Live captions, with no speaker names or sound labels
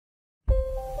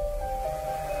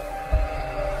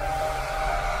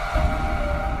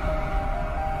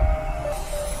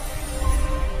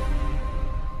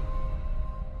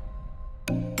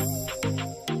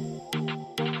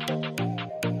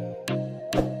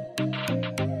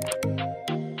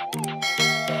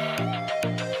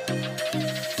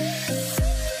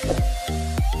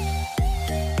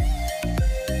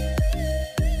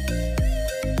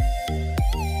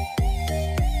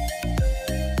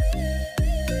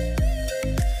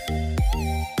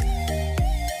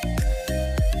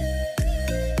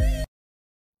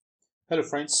Hello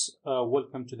friends,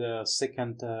 welcome to the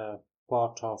second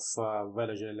part of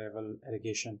village level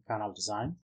irrigation canal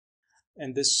design.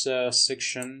 In this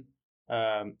section,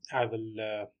 I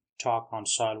will talk on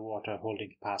soil water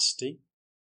holding capacity.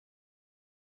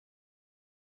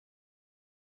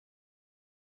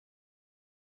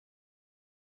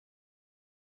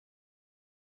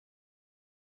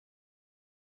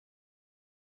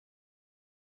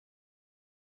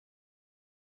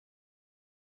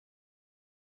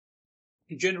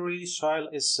 Generally, soil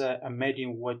is a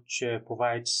medium which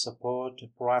provides support,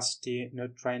 porosity,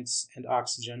 nutrients, and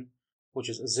oxygen, which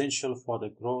is essential for the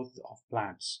growth of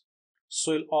plants.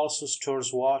 Soil also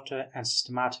stores water and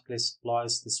systematically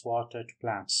supplies this water to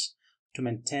plants to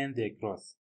maintain their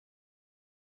growth.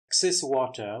 Excess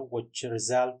water, which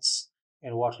results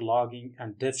in waterlogging,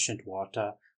 and deficient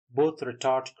water, both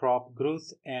retard crop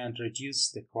growth and reduce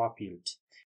the crop yield.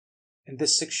 In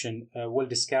this section, we'll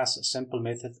discuss a simple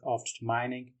method of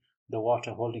determining the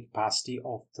water holding capacity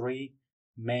of three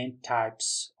main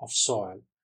types of soil: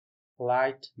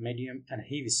 light, medium, and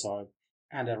heavy soil,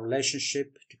 and a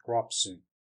relationship to crop zone.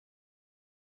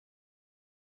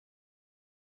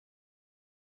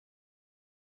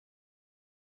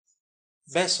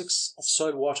 Basics of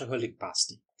soil water holding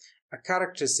capacity. A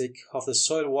characteristic of the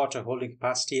soil water holding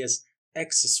capacity is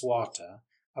excess water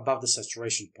above the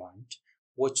saturation point,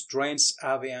 which drains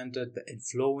away under the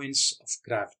influence of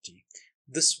gravity.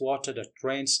 This water that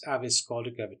drains away is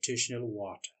called gravitational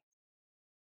water.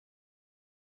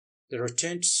 The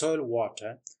retained soil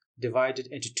water divided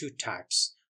into two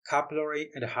types: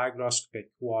 capillary and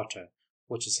hygroscopic water,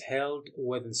 which is held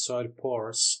within soil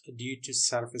pores due to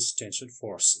surface tension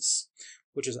forces,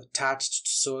 which is attached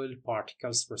to soil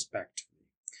particles respectively.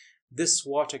 This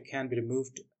water can be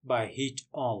removed by heat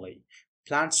only.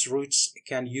 Plants' roots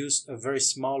can use a very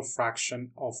small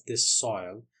fraction of this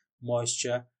soil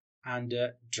moisture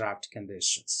under drought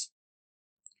conditions.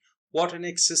 Water in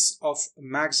excess of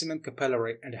maximum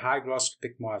capillary and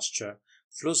hygroscopic moisture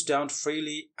flows down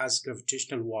freely as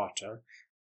gravitational water.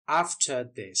 After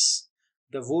this,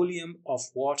 the volume of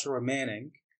water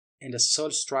remaining in the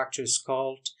soil structure is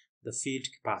called the field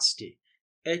capacity.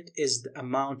 It is the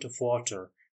amount of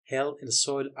water held in the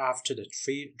soil after the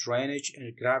tree drainage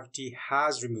and gravity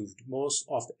has removed most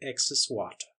of the excess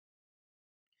water.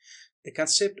 The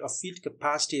concept of field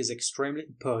capacity is extremely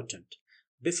important.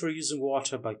 Before using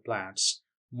water by plants,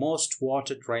 most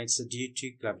water drains due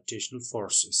to gravitational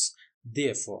forces.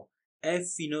 Therefore,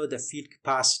 if we know the field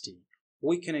capacity,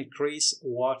 we can increase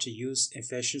water use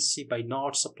efficiency by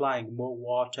not supplying more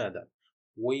water than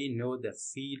we know the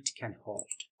field can hold.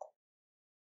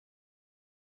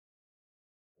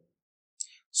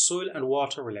 Soil and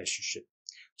water relationship.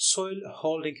 Soil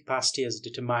holding capacity is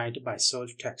determined by soil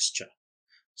texture.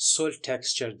 Soil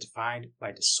texture is defined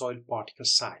by the soil particle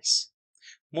size.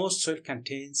 Most soil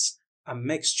contains a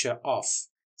mixture of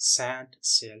sand,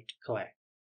 silt, clay.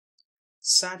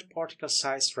 Sand particle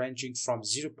size ranging from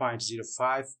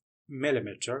 0.05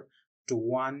 mm to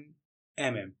 1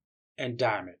 mm in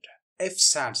diameter. If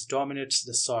sand dominates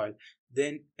the soil,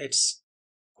 then its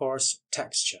coarse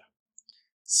texture.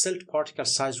 Silt particle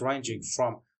size ranging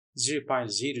from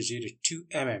 0.002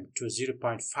 mm to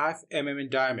 0.5 mm in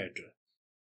diameter.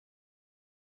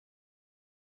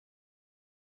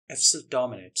 If silt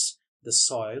dominates the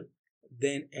soil,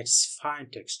 then it's fine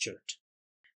textured.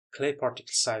 Clay particle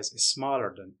size is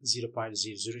smaller than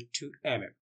 0.002 mm.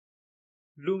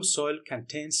 Loam soil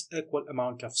contains equal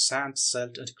amount of sand,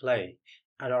 silt, and clay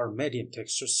and are medium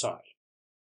texture soil.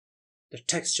 The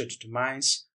texture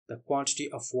determines the quantity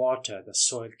of water the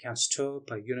soil can store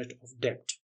per unit of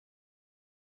depth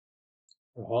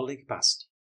or holding capacity.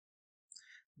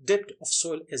 Depth of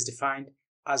soil is defined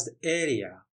as the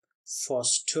area for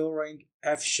storing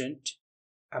efficient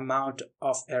amount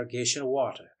of irrigation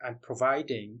water and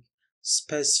providing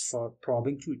space for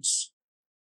probing roots.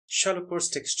 Shallow coarse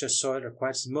texture soil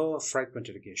requires more frequent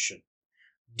irrigation.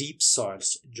 Deep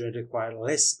soils generally require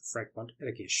less frequent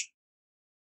irrigation.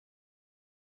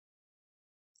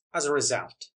 As a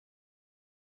result,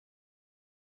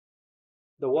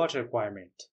 the water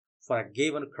requirement for a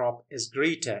given crop is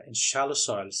greater in shallow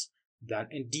soils than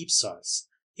in deep soils,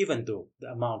 even though the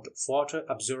amount of water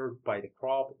absorbed by the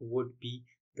crop would be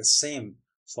the same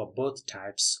for both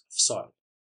types of soil.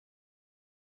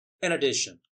 In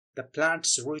addition, the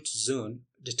plant's root zone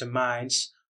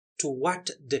determines to what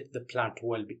depth the plant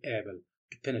will be able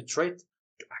to penetrate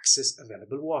to access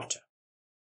available water.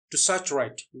 To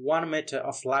saturate 1 meter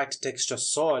of light texture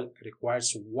soil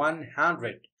requires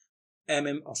 100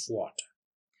 mm of water.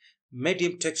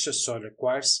 Medium texture soil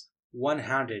requires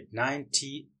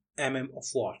 190 mm of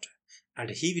water, and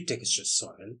heavy texture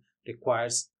soil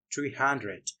requires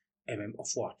 300 mm of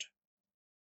water.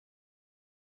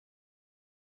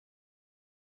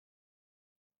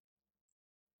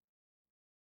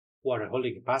 Water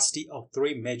holding capacity of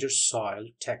three major soil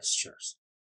textures: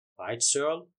 light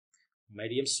soil,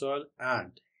 medium soil,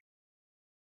 and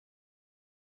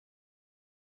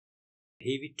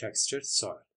heavy textured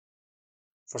soil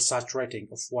for saturating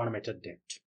of 1 meter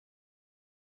depth.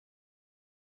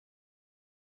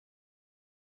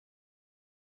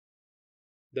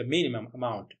 The minimum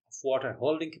amount of water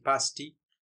holding capacity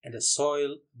in the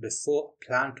soil before a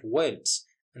plant wilts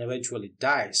and eventually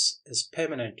dies is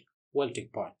permanent wilting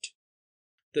point.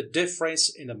 The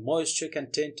difference in the moisture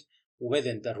content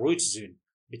within the root zone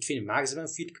between maximum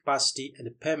field capacity and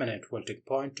the permanent wilting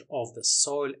point of the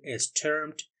soil is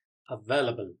termed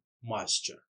available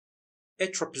moisture.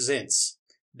 It represents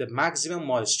the maximum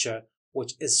moisture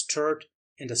which is stored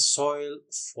in the soil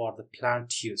for the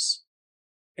plant use.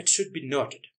 It should be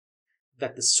noted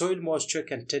that the soil moisture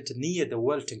content near the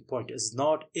wilting point is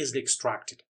not easily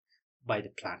extracted by the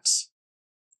plants.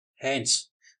 Hence,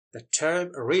 the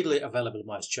term readily available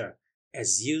moisture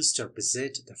is used to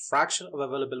represent the fraction of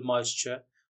available moisture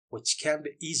which can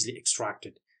be easily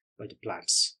extracted by the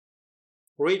plants.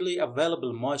 Readily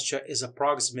available moisture is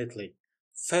approximately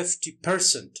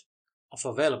 50% of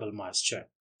available moisture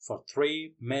for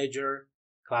three major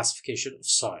classifications of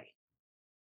soil.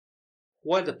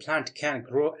 While the plant can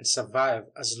grow and survive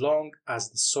as long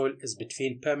as the soil is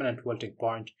between permanent wilting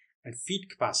point and feed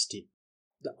capacity,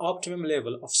 the optimum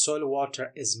level of soil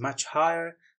water is much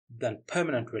higher than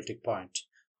permanent wilting point,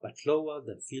 but lower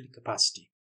than field capacity.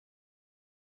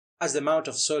 As the amount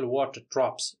of soil water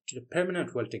drops to the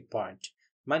permanent wilting point,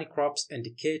 many crops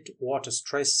indicate water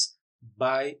stress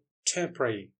by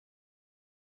temporary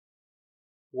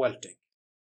wilting.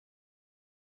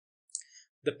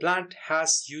 The plant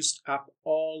has used up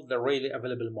all the readily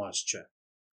available moisture,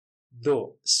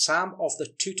 though some of the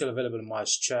total available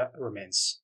moisture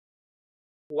remains.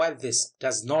 While this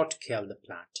does not kill the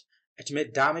plant, it may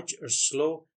damage or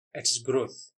slow its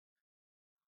growth,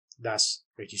 thus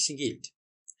reducing yield.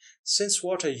 Since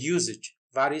water usage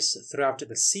varies throughout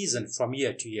the season from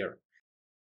year to year,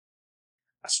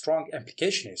 a strong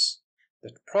implication is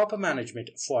that proper management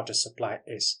of water supply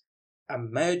is a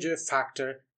major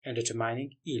factor in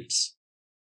determining yields.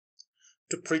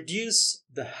 To produce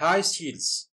the highest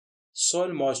yields,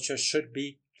 soil moisture should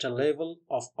be at a level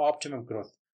of optimum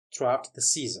growth throughout the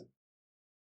season.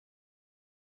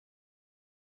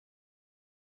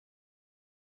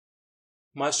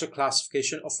 Moisture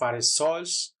classification of various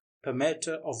soils per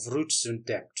meter of root zone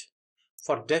depth.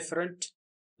 For different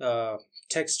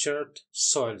textured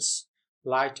soils,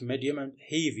 light, medium, and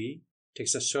heavy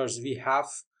textured soils, we have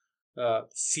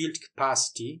field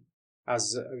capacity,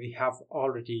 as we have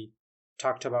already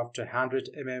talked about, 100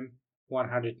 mm,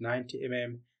 190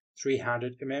 mm,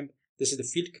 300 mm. This is the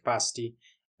field capacity,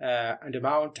 and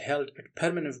amount held at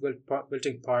permanent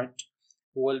wilting point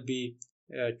will be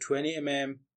 20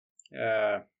 mm,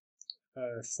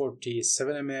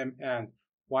 47 mm, and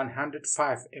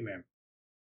 105 mm.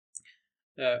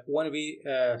 When we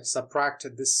subtract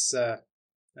this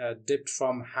depth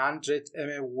from 100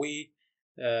 mm, we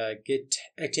get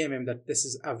 80 mm, that this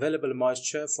is available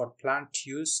moisture for plant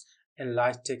use in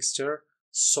light texture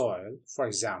soil, for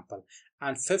example,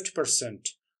 and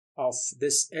 50% of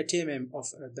this 80 mm of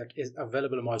that is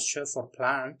available moisture for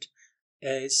plant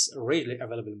is readily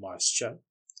available moisture,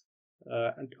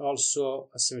 and also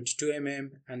 72 mm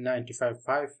and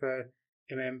 95.5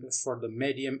 mm for the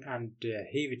medium and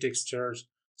heavy textures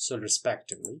soil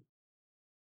respectively.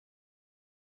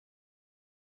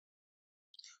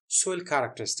 Soil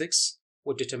characteristics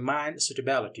would determine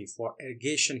suitability for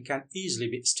irrigation can easily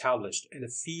be established in the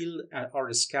field and are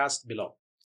discussed below.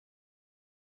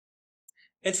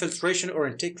 Infiltration or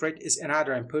intake rate is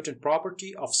another important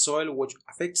property of soil which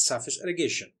affects surface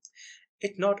irrigation.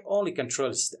 It not only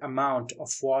controls the amount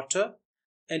of water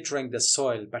entering the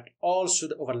soil, but also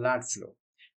the overland flow.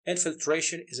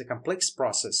 Infiltration is a complex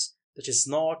process that is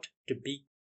not to be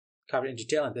covered in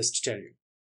detail in this tutorial.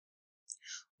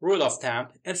 Rule of thumb: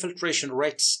 infiltration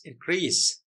rates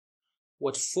increase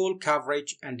with full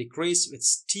coverage and decrease with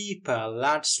steeper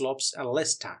land slopes and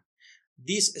less time.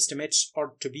 These estimates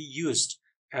are to be used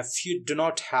if you do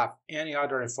not have any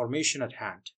other information at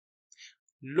hand.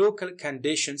 Local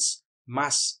conditions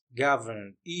must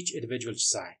govern each individual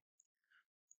design.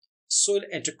 Soil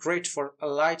intake rate for a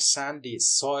light sandy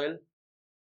soil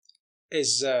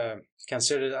is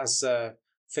considered as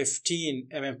 15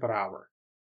 mm per hour.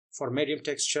 For medium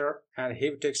texture and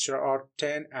heavy texture are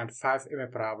 10 and 5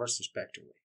 mm per hour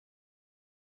respectively.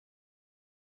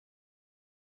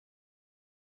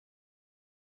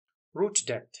 Root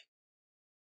depth.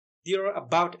 There are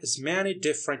about as many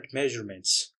different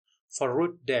measurements for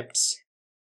root depths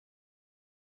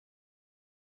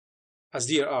as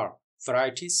there are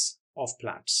varieties of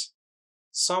plants.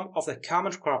 Some of the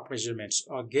common crop measurements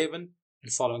are given in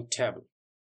the following table.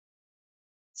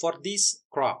 For these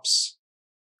crops,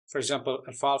 for example,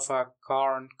 alfalfa,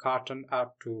 corn, cotton,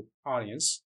 up to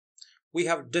onions, we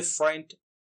have different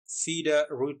feeder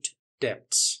root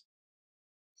depths.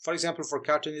 For example, for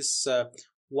cotton is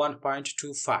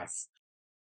 1.25.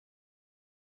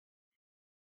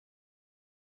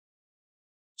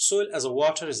 Soil as a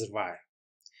water reservoir.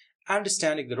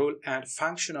 Understanding the role and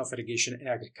function of irrigation in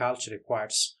agriculture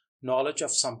requires knowledge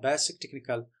of some basic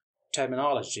technical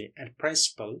terminology and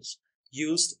principles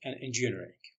used in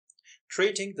engineering.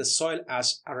 Treating the soil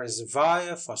as a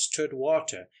reservoir for stored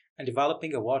water and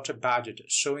developing a water budget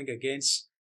showing gains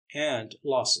and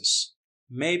losses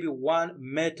may be one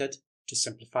method to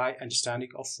simplify understanding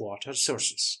of water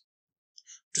sources.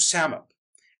 To sum up,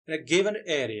 in a given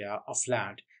area of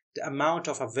land, the amount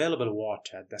of available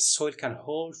water the soil can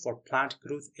hold for plant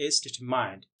growth is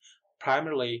determined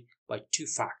primarily by two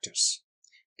factors: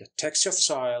 the texture of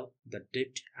soil, the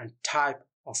depth and type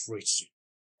of root zone.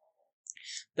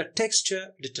 The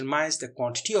texture determines the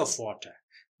quantity of water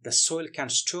the soil can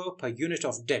store per unit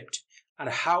of depth and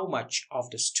how much of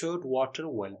the stored water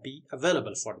will be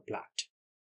available for the plant.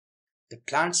 The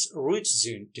plant's root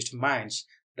zone determines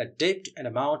the depth and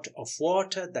amount of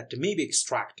water that may be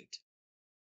extracted.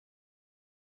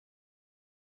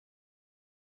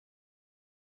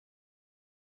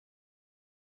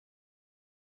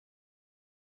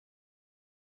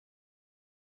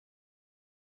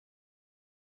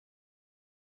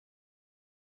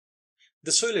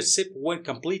 The soil itself, when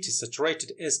completely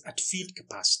saturated, is at field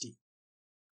capacity.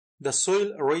 The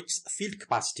soil reaches field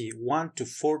capacity 1 to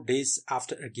 4 days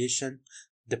after irrigation,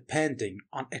 depending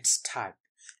on its type,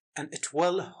 and it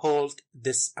will hold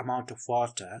this amount of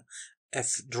water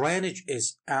if drainage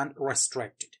is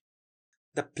unrestricted.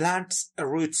 The plant's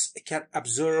roots can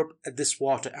absorb this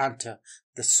water until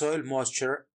the soil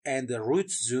moisture and the root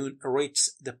zone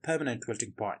reaches the permanent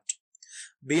wilting point.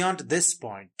 Beyond this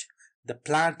point, the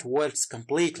plant wilts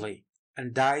completely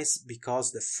and dies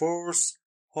because the force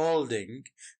holding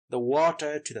the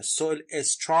water to the soil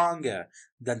is stronger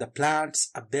than the plant's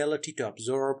ability to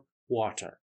absorb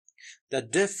water. The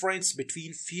difference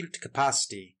between field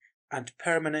capacity and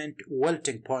permanent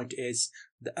wilting point is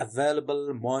the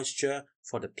available moisture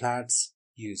for the plant's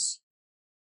use.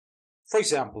 For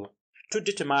example, to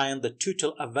determine the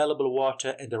total available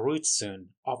water in the root zone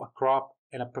of a crop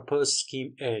in a proposed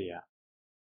scheme area,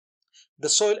 the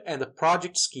soil in the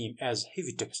project scheme has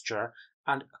heavy texture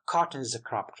and cotton is a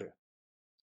crop group.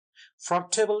 From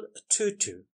table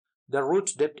 2.2, the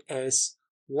root depth is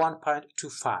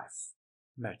 1.25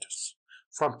 meters.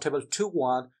 From table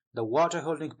 2.1, the water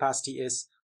holding capacity is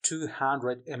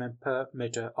 200 mm per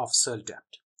meter of soil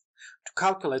depth. To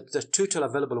calculate the total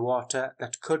available water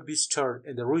that could be stored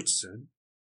in the root zone,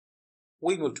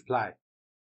 we multiply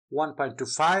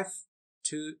 1.25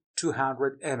 to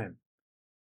 200 mm.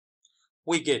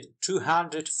 We get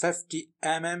 250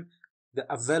 mm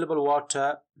the available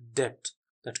water depth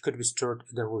that could be stored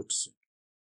in the root zone.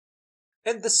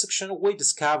 In this section, we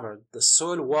discovered the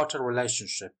soil-water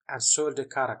relationship and soil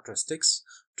characteristics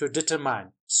to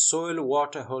determine soil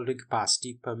water holding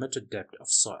capacity per meter depth of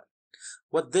soil.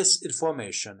 With this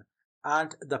information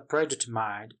and the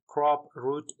predetermined crop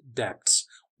root depths,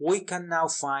 we can now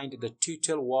find the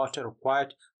total water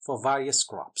required for various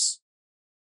crops.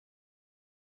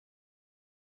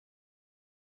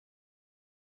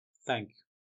 Thank you.